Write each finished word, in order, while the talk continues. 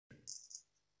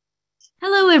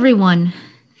Hello, everyone.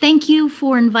 Thank you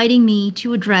for inviting me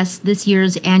to address this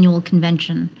year's annual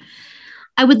convention.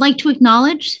 I would like to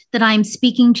acknowledge that I am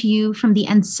speaking to you from the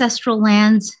ancestral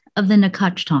lands of the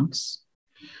Nacotchtonks.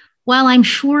 While I'm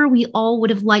sure we all would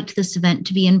have liked this event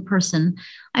to be in person,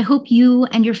 I hope you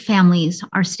and your families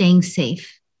are staying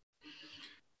safe.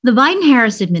 The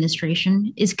Biden-Harris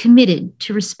administration is committed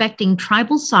to respecting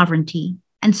tribal sovereignty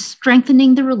and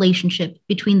strengthening the relationship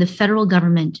between the federal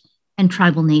government and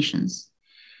tribal nations.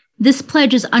 This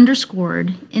pledge is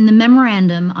underscored in the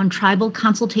Memorandum on Tribal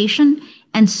Consultation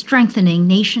and Strengthening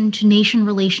Nation-to-Nation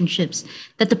Relationships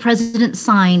that the President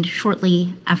signed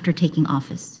shortly after taking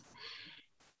office.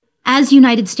 As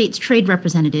United States Trade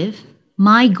Representative,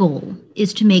 my goal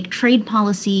is to make trade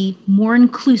policy more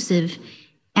inclusive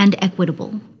and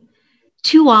equitable.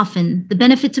 Too often, the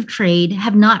benefits of trade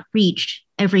have not reached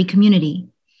every community.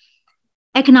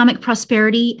 Economic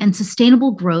prosperity and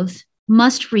sustainable growth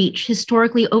must reach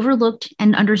historically overlooked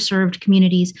and underserved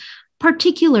communities,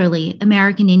 particularly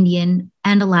American Indian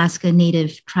and Alaska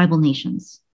Native tribal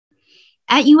nations.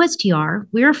 At USTR,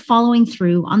 we are following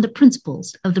through on the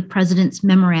principles of the President's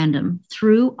memorandum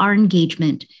through our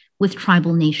engagement with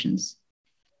tribal nations.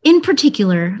 In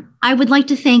particular, I would like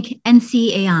to thank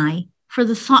NCAI for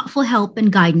the thoughtful help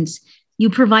and guidance you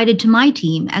provided to my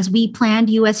team as we planned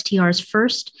USTR's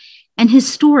first and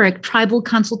historic tribal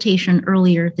consultation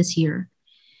earlier this year.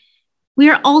 We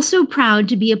are also proud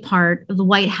to be a part of the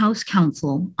White House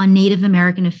Council on Native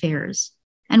American Affairs,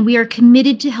 and we are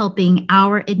committed to helping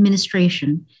our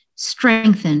administration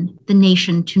strengthen the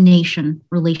nation-to-nation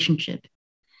relationship.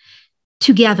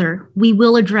 Together, we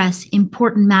will address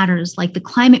important matters like the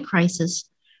climate crisis,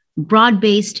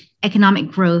 broad-based economic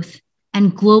growth,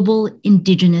 and global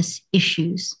Indigenous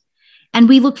issues. And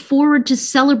we look forward to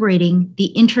celebrating the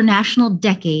International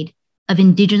Decade of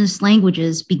Indigenous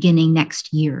Languages beginning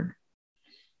next year.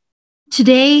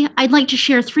 Today, I'd like to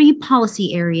share 3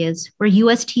 policy areas where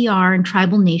USTR and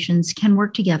tribal nations can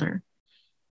work together: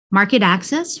 market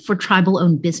access for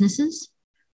tribal-owned businesses,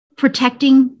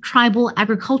 protecting tribal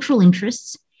agricultural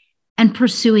interests, and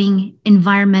pursuing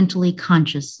environmentally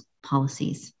conscious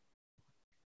policies.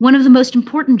 One of the most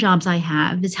important jobs I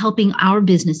have is helping our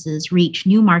businesses reach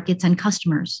new markets and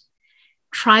customers.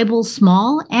 Tribal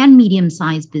small and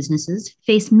medium-sized businesses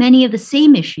face many of the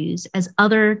same issues as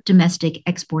other domestic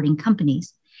exporting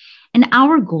companies. And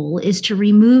our goal is to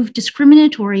remove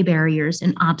discriminatory barriers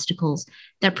and obstacles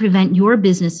that prevent your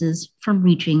businesses from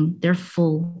reaching their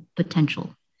full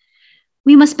potential.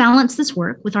 We must balance this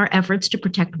work with our efforts to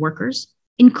protect workers,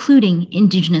 including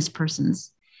Indigenous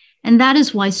persons. And that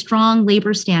is why strong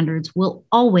labor standards will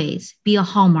always be a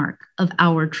hallmark of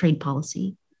our trade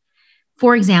policy.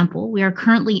 For example, we are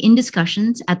currently in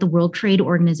discussions at the World Trade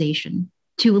Organization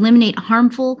to eliminate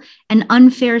harmful and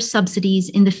unfair subsidies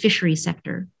in the fishery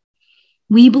sector.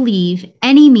 We believe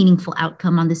any meaningful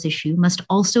outcome on this issue must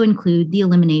also include the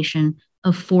elimination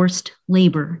of forced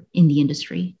labor in the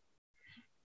industry.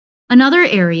 Another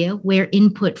area where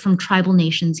input from tribal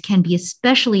nations can be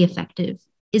especially effective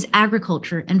is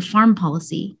agriculture and farm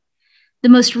policy. The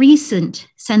most recent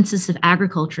Census of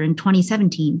Agriculture in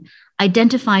 2017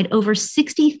 identified over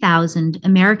 60,000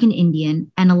 American Indian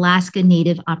and Alaska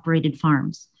Native operated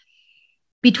farms.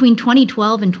 Between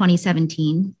 2012 and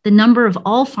 2017, the number of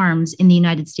all farms in the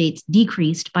United States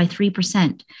decreased by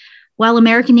 3%, while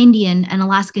American Indian and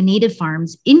Alaska Native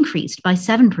farms increased by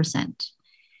 7%.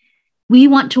 We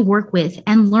want to work with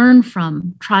and learn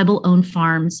from tribal-owned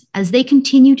farms as they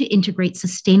continue to integrate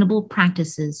sustainable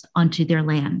practices onto their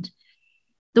land.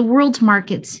 The world's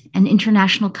markets and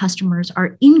international customers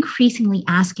are increasingly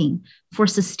asking for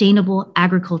sustainable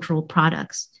agricultural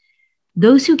products.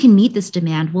 Those who can meet this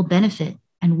demand will benefit,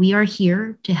 and we are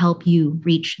here to help you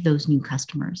reach those new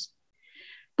customers.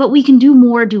 But we can do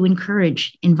more to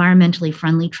encourage environmentally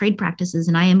friendly trade practices,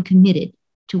 and I am committed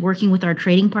to working with our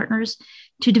trading partners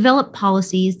to develop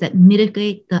policies that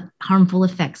mitigate the harmful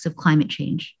effects of climate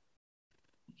change.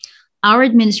 Our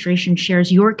administration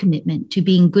shares your commitment to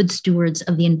being good stewards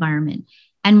of the environment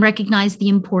and recognize the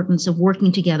importance of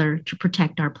working together to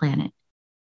protect our planet.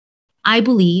 I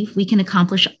believe we can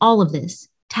accomplish all of this,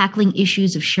 tackling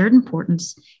issues of shared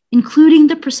importance, including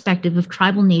the perspective of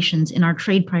tribal nations in our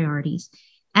trade priorities,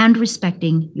 and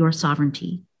respecting your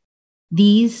sovereignty.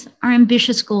 These are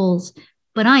ambitious goals,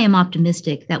 but I am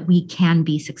optimistic that we can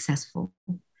be successful.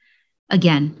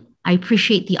 Again, I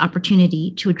appreciate the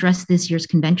opportunity to address this year's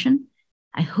convention.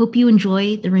 I hope you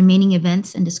enjoy the remaining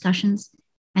events and discussions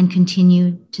and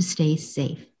continue to stay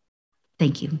safe.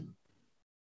 Thank you.